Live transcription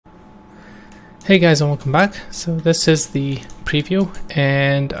Hey guys, and welcome back. So this is the preview,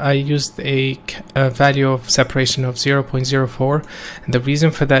 and I used a value of separation of 0.04, and the reason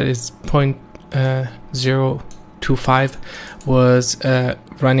for that is 0.025 was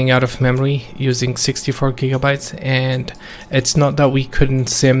running out of memory using 64 gigabytes, and it's not that we couldn't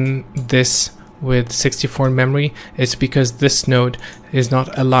sim this with 64 memory, it's because this node is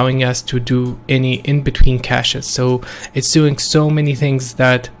not allowing us to do any in-between caches. So it's doing so many things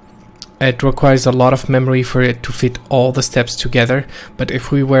that it requires a lot of memory for it to fit all the steps together. But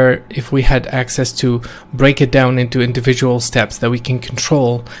if we had access to break it down into individual steps that we can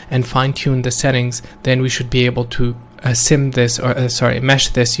control and fine-tune the settings, then we should be able to mesh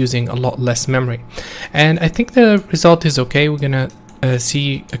this using a lot less memory. And I think the result is okay. We're gonna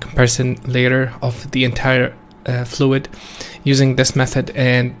see a comparison later of the entire fluid using this method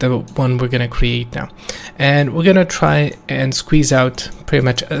and the one we're going to create now, and we're going to try and squeeze out pretty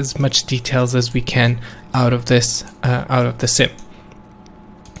much as much details as we can out of this out of the sim.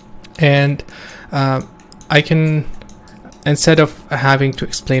 And I can, instead of having to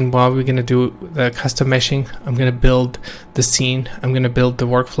explain why we're going to do the custom meshing, I'm going to build the scene, I'm going to build the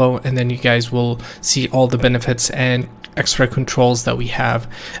workflow, and then you guys will see all the benefits and extra controls that we have,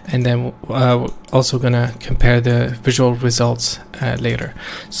 and then we're also gonna compare the visual results later.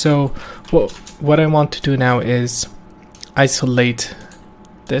 So what I want to do now is isolate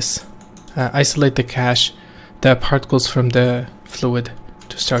this, isolate the cache, the particles from the fluid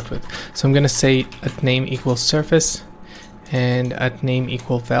to start with. So I'm gonna say at name equals surface and at name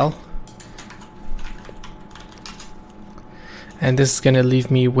equal val, and this is gonna leave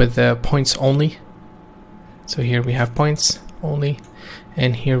me with the points only. So here we have points only,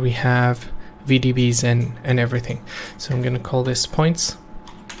 and here we have VDBs and everything. So I'm going to call this points,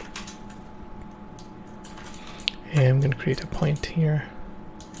 and I'm going to create a point here.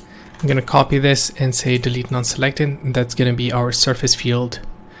 I'm going to copy this and say delete non-selected, and that's going to be our surface field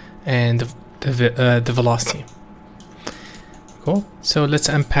and the velocity. Cool. So let's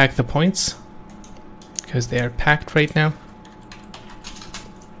unpack the points because they are packed right now.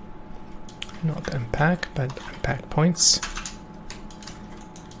 Not unpack, but unpack points.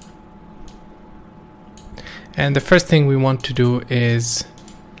 And the first thing we want to do is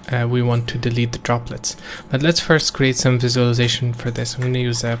we want to delete the droplets. But let's first create some visualization for this. I'm going to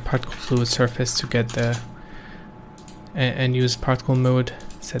use a particle fluid surface to get the and use particle mode,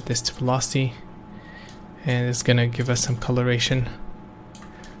 set this to velocity, and it's going to give us some coloration.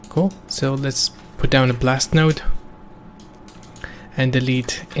 Cool. So let's put down a blast node and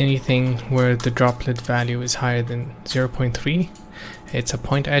delete anything where the droplet value is higher than 0.3. It's a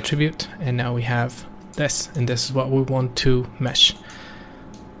point attribute, and now we have this, and this is what we want to mesh.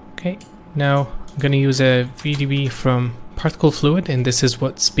 Okay, now I'm going to use a VDB from particle fluid, and this is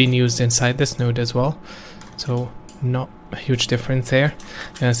what's being used inside this node as well, so not a huge difference there.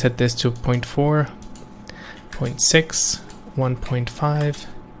 I'm going to set this to 0.4, 0.6, 1.5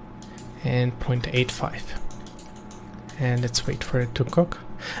 and 0.85. And let's wait for it to cook.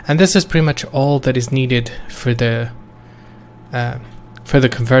 And this is pretty much all that is needed for the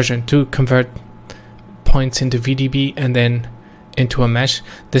conversion, to convert points into VDB and then into a mesh.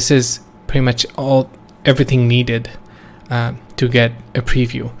 This is pretty much everything needed to get a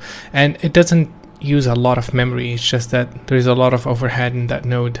preview, and it doesn't use a lot of memory. It's just that there is a lot of overhead in that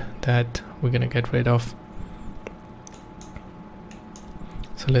node that we're gonna get rid of.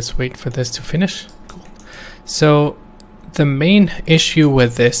 So let's wait for this to finish. Cool. So the main issue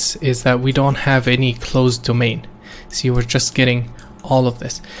with this is that we don't have any closed domain. See, we're just getting all of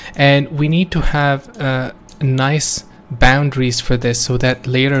this, and we need to have nice boundaries for this so that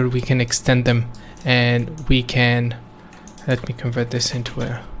later we can extend them, and we can, let me convert this into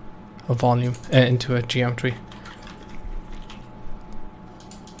a volume, into a geometry.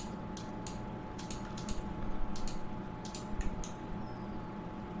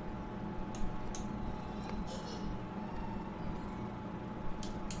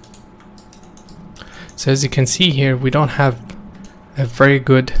 So as you can see here, we don't have a very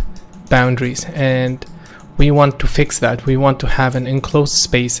good boundaries, and we want to fix that. We want to have an enclosed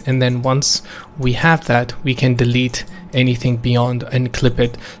space, and then once we have that, we can delete anything beyond and clip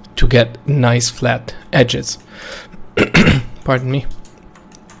it to get nice flat edges. Pardon me.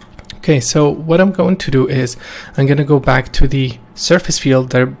 Okay, so what I'm going to do is I'm going to go back to the surface field.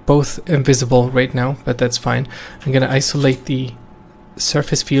 They're both invisible right now, but that's fine. I'm going to isolate the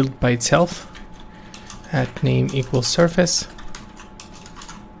surface field by itself at name equals surface,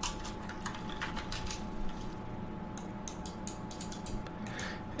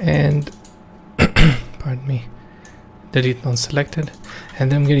 and pardon me, delete non-selected,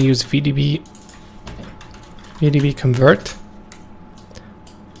 and then I'm going to use VDB VDB convert,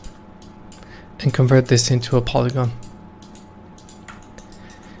 and convert this into a polygon.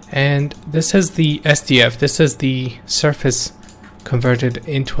 And this is the SDF, this is the surface converted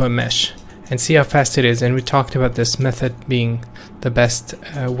into a mesh. And see how fast it is. And we talked about this method being the best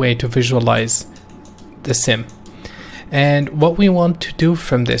way to visualize the sim. And what we want to do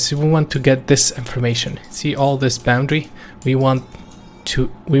from this, we want to get this information. See all this boundary? We want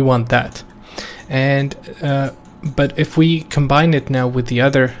that. And but if we combine it now with the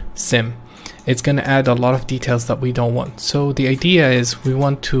other sim, it's going to add a lot of details that we don't want. So the idea is we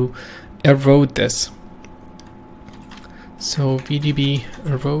want to erode this. So VDB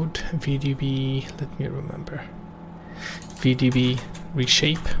erode, VDB, let me remember, VDB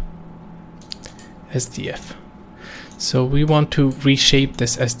reshape, SDF. So we want to reshape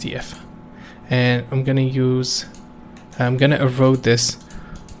this SDF, and I'm going to erode this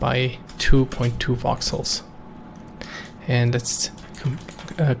by 2.2 voxels. And let's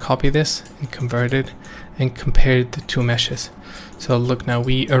copy this and convert it and compare the two meshes. So look, now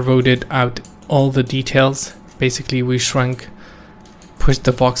we eroded out all the details. Basically we pushed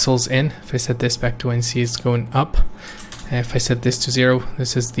the voxels in. If I set this back to NC, it's going up. And if I set this to 0,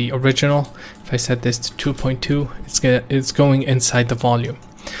 this is the original. If I set this to 2.2, it's going inside the volume.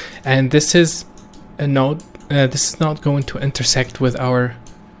 And this is a node. This is not going to intersect with our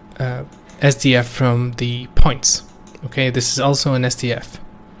SDF from the points. Okay, this is also an SDF.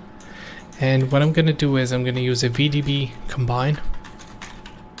 And what I'm going to do is I'm going to use a VDB combine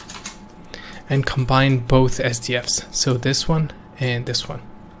and combine both SDFs. So this one and this one.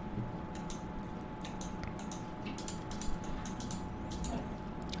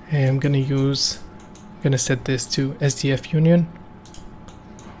 And I'm going to set this to SDF union.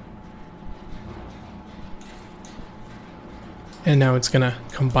 And now it's going to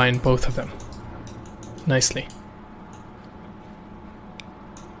combine both of them nicely.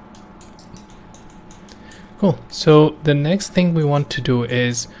 Cool. So the next thing we want to do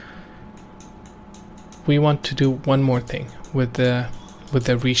is we want to do one more thing with the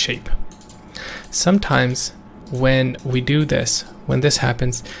reshape. Sometimes when we do this, when this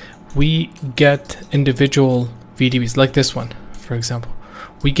happens, we get individual VDBs like this one, for example.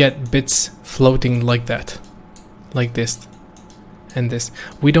 We get bits floating like that, like this and this.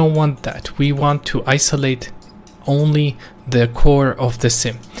 We don't want that. We want to isolate only the core of the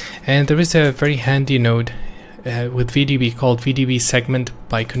sim. And there is a very handy node with VDB called VDB segment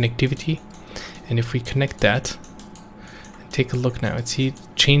by connectivity. And if we connect that, take a look now, it's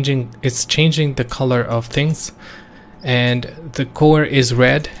changing the color of things, and the core is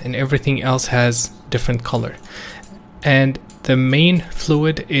red and everything else has different color. And the main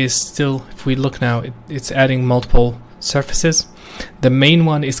fluid is still, if we look now, it's adding multiple surfaces. The main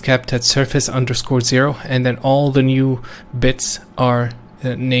one is kept at surface _0, and then all the new bits are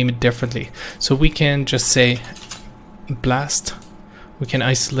named differently. So we can just say blast, we can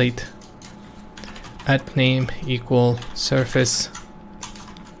isolate at name equal surface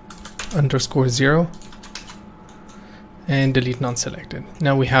 _0 and delete non-selected.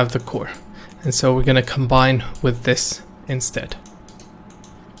 Now we have the core, and so we're going to combine with this instead.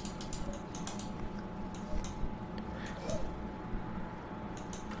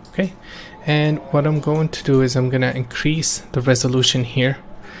 Okay, and what I'm going to do is I'm going to increase the resolution here,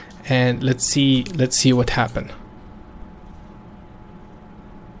 and let's see what happened.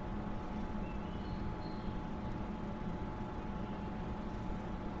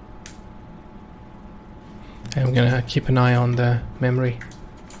 I'm gonna keep an eye on the memory.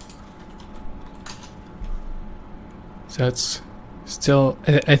 So it's still,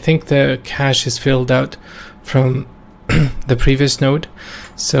 I think the cache is filled out from the previous node.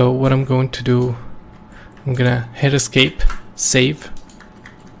 So what I'm going to do, I'm gonna hit escape, save,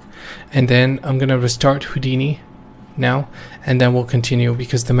 and then I'm gonna restart Houdini now, and then we'll continue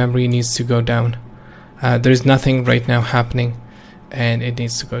because the memory needs to go down. There's nothing right now happening and it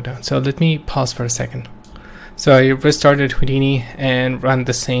needs to go down. So let me pause for a second. So I restarted Houdini and ran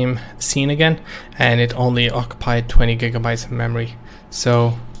the same scene again, and it only occupied 20 gigabytes of memory.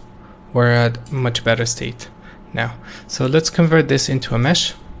 So we're at a much better state now. So let's convert this into a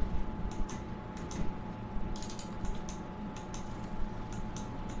mesh.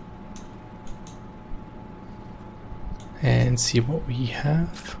 And see what we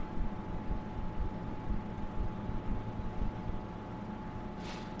have.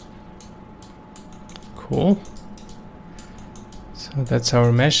 Cool. So that's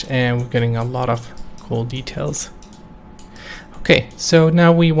our mesh, and we're getting a lot of cool details. Okay, so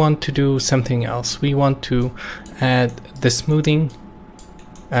now we want to do something else. We want to add the smoothing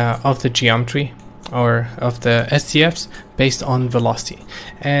of the geometry or of the SDFs based on velocity.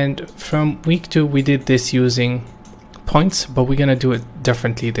 And from week 2 we did this using points, but we're gonna do it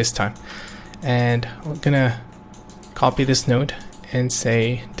differently this time. And we're gonna copy this node and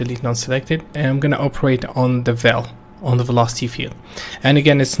say delete non-selected, and I'm gonna operate on the vel, on the velocity field. And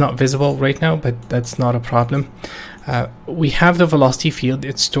again, it's not visible right now, but that's not a problem. We have the velocity field,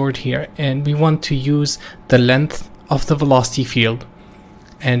 it's stored here, and we want to use the length of the velocity field,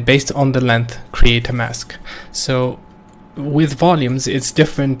 and based on the length create a mask. So with volumes it's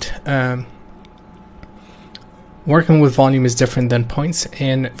different. Working with volume is different than points,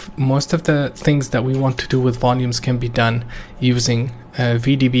 and most of the things that we want to do with volumes can be done using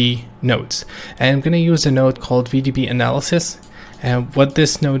VDB nodes. And I'm going to use a node called VDB analysis, and what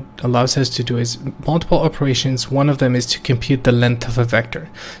this node allows us to do is multiple operations. One of them is to compute the length of a vector.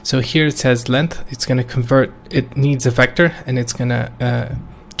 So here it says length, it's going to convert, it needs a vector, and it's going to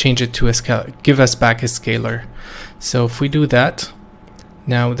change it to a scalar, give us back a scalar. So if we do that,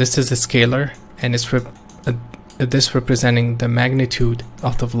 now this is a scalar, and it's this representing the magnitude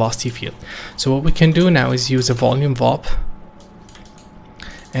of the velocity field. So what we can do now is use a volume VOP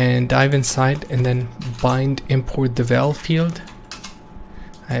and dive inside and then bind import the vel field.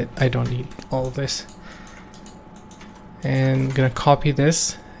 I don't need all of this. And I'm gonna copy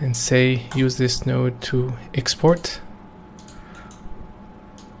this and say use this node to export.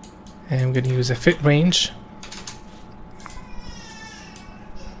 And I'm gonna use a fit range.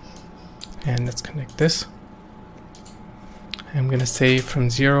 And let's connect this. I'm gonna say from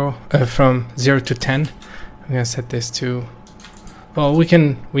 0 to 10. I'm gonna set this to, well, we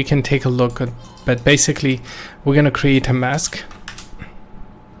can take a look at, but basically we're gonna create a mask.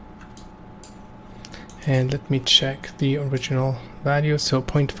 And let me check the original value. So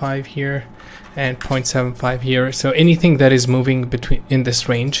 0.5 here and 0.75 here. So anything that is moving between in this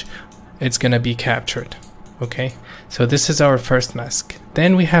range, it's gonna be captured. Okay, so this is our first mask.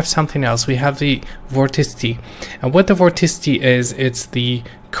 Then we have something else. We have the vorticity, and what the vorticity is, it's the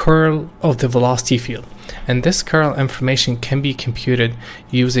curl of the velocity field, and this curl information can be computed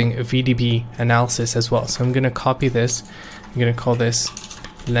using a VDB analysis as well. So I'm going to copy this. I'm going to call this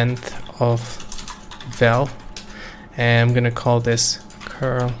length of vel, and I'm going to call this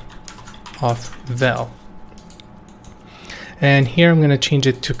curl of vel. And here I'm going to change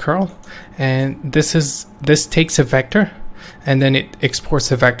it to curl, and this takes a vector and then it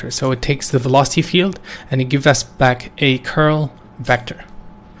exports a vector. So it takes the velocity field and it gives us back a curl vector.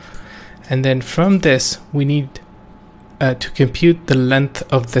 And then from this we need to compute the length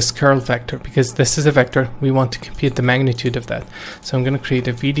of this curl vector, because this is a vector, we want to compute the magnitude of that. So I'm going to create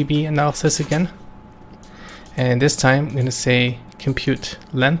a VDB analysis again, and this time I'm going to say compute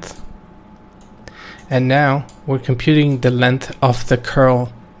length. And now we're computing the length of the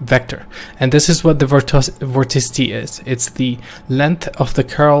curl vector, and this is what the vorticity is. It's the length of the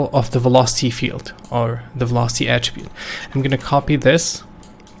curl of the velocity field, or the velocity attribute. I'm going to copy this,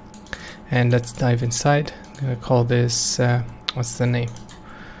 and let's dive inside. I'm going to call this what's the name?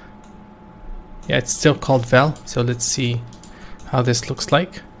 Yeah, it's still called vel. So let's see how this looks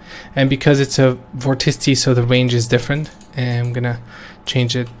like. And because it's a vorticity, so the range is different, and I'm going to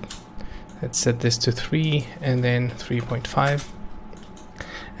change it. Let's set this to 3 and then 3.5.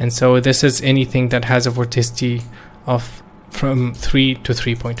 And so this is anything that has a vorticity of from 3 to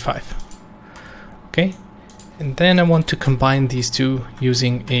 3.5. Okay, and then I want to combine these two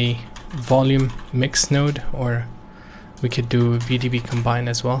using a volume mix node, or we could do VDB combine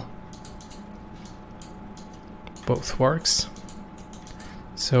as well. Both works.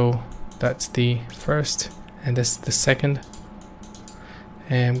 So that's the first, and this is the second.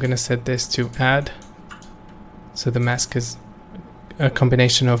 And I'm gonna set this to add, so the mask is a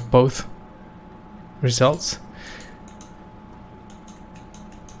combination of both results.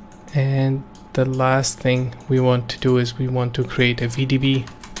 And the last thing we want to do is we want to create a VDB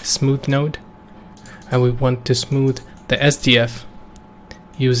smooth node, and we want to smooth the SDF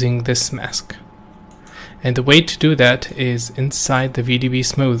using this mask. And the way to do that is inside the VDB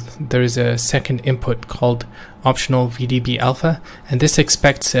smooth there is a second input called optional VDB alpha, and this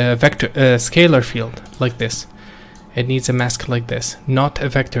expects a vector, a scalar field like this. It needs a mask like this, not a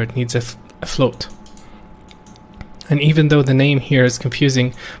vector, it needs a float. And even though the name here is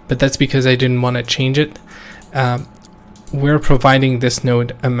confusing, but that's because I didn't want to change it, we're providing this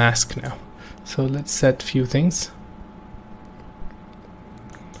node a mask now. So let's set a few things.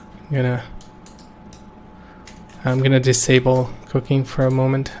 I'm gonna disable cooking for a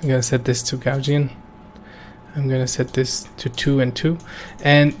moment. I'm gonna set this to Gaussian. I'm gonna set this to 2 and 2,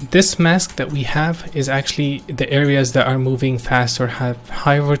 and this mask that we have is actually the areas that are moving fast or have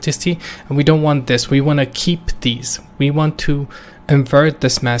high vorticity, and we don't want this. We want to keep these. We want to invert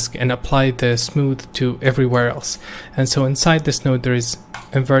this mask and apply the smooth to everywhere else. And so inside this node there is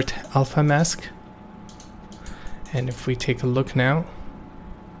invert alpha mask, and if we take a look now,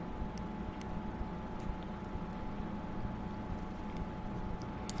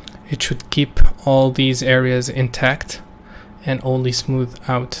 it should keep all these areas intact and only smooth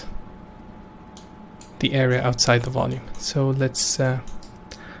out the area outside the volume. So let's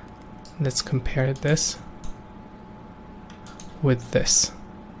compare this with this.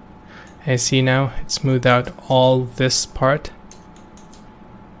 And see now it smoothed out all this part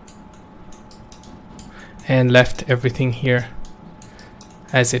and left everything here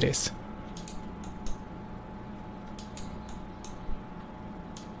as it is.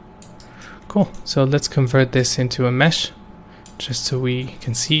 Cool, so let's convert this into a mesh just so we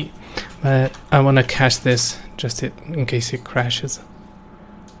can see, but I want to cache this just in case it crashes.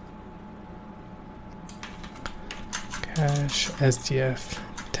 Cache SDF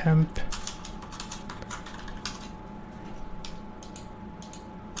temp.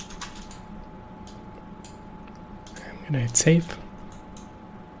 I'm gonna hit save.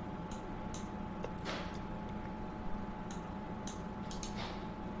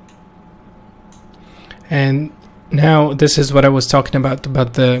 And now this is what I was talking about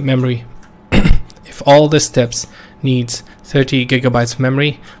the memory. If all the steps needs 30 gigabytes of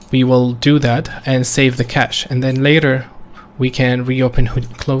memory, we will do that and save the cache, and then later we can reopen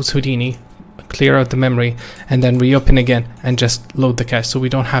close Houdini, clear out the memory, and then reopen again and just load the cache, so we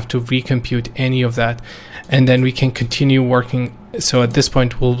don't have to recompute any of that, and then we can continue working. So at this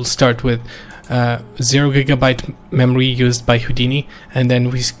point we'll start with 0 gigabyte memory used by Houdini, and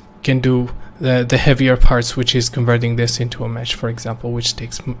then we can do the heavier parts, which is converting this into a mesh, for example, which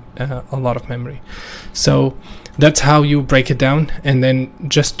takes a lot of memory. So that's how you break it down, and then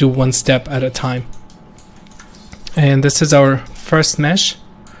just do one step at a time. And this is our first mesh.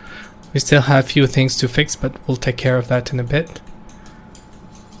 We still have a few things to fix, but we'll take care of that in a bit.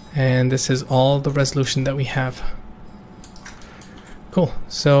 And this is all the resolution that we have. Cool,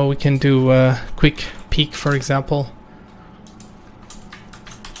 so we can do a quick peek, for example,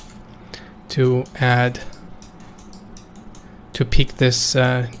 to peek this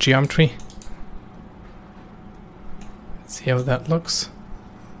geometry. Let's see how that looks.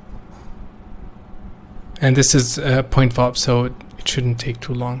 And this is point VOP, so it shouldn't take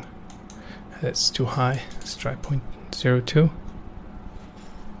too long. That's too high. Let's try 0.02.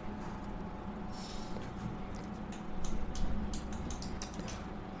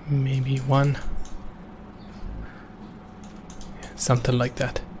 Maybe 1. Something like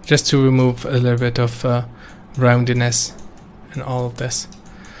that, just to remove a little bit of roundiness and all of this.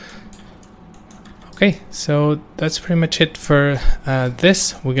 Okay, so that's pretty much it for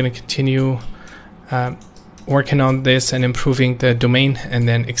this. We're going to continue working on this and improving the domain, and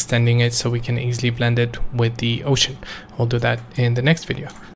then extending it so we can easily blend it with the ocean. We'll do that in the next video.